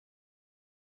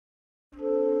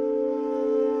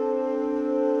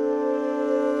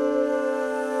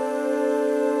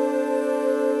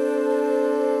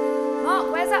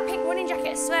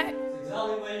jacket, I swear. It's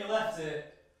exactly where you left it.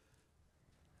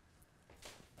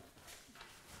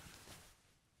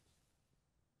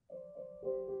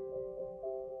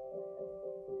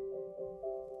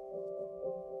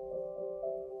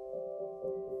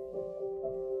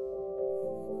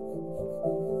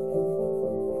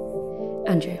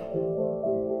 Andrew.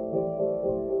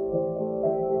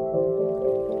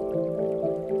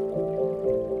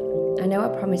 I know I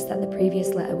promised that the previous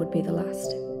letter would be the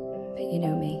last, but you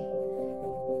know me.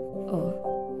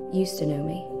 Or used to know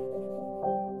me.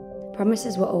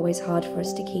 Promises were always hard for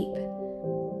us to keep.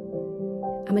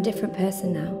 I'm a different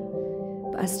person now,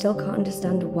 but I still can't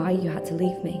understand why you had to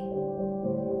leave me.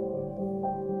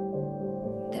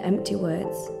 The empty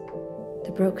words,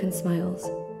 the broken smiles.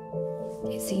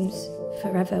 It seems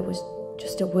forever was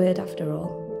just a word after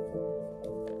all.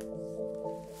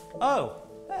 Oh,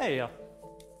 hey.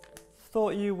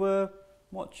 Thought you were...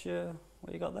 what you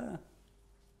got there?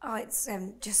 Oh, it's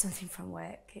just something from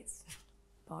work. It's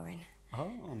boring.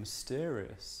 Oh,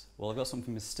 mysterious. Well, I've got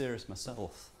something mysterious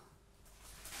myself.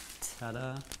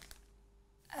 Ta-da.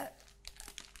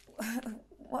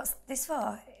 What's this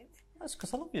for? That's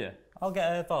because I love you. I'll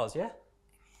get a vase, yeah?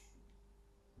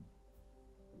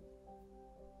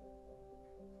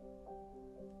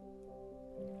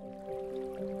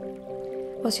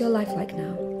 What's your life like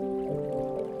now?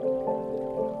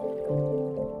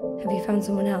 Have you found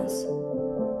someone else?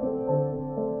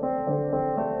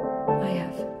 I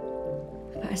have,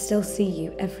 but I still see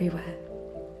you everywhere.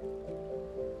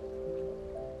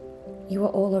 You are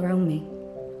all around me,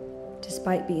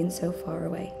 despite being so far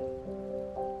away.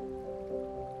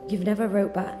 You've never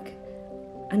wrote back,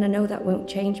 and I know that won't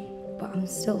change, but I'm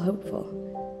still hopeful.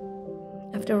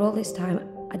 After all this time,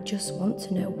 I just want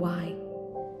to know why.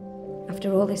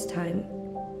 After all this time,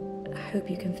 I hope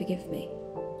you can forgive me.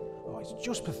 Oh, it's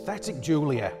just pathetic,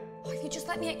 Julia. Oh, if you just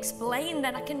let me explain,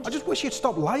 then I can... I just wish you'd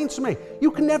stop lying to me.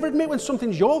 You can never admit when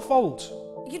something's your fault.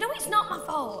 You know it's not my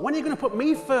fault. When are you going to put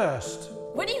me first?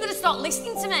 When are you going to start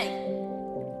listening to me?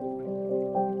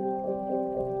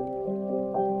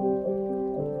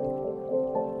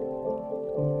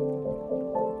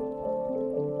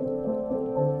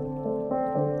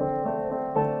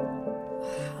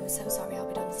 I'm so sorry, I'll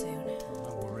be done soon.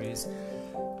 No worries.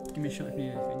 Give me a shot if you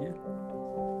need anything, yeah?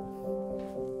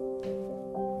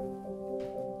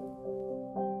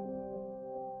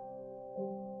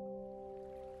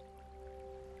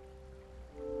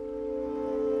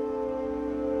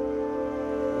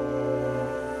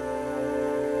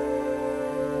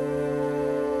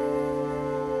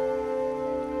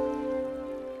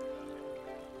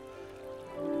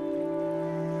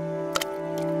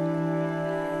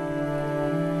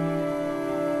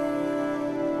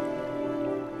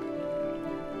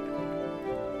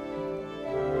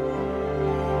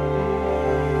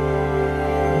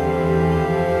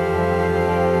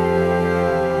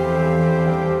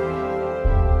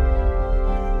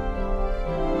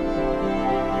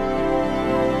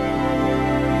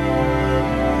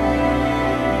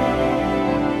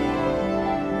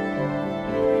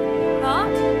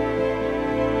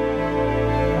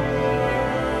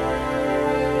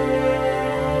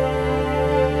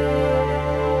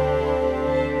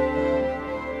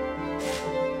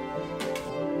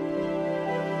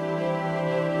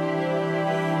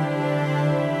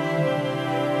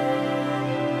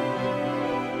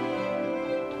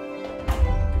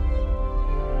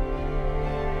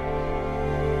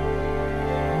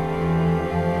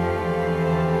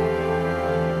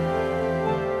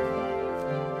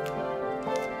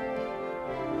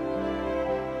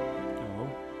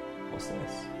 What's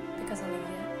this? Because I love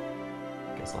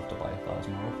you. Guess I'll have to buy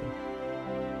 1,000 more often.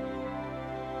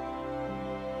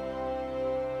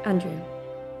 Andrew,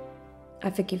 I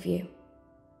forgive you.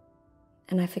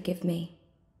 And I forgive me.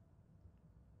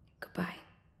 Goodbye.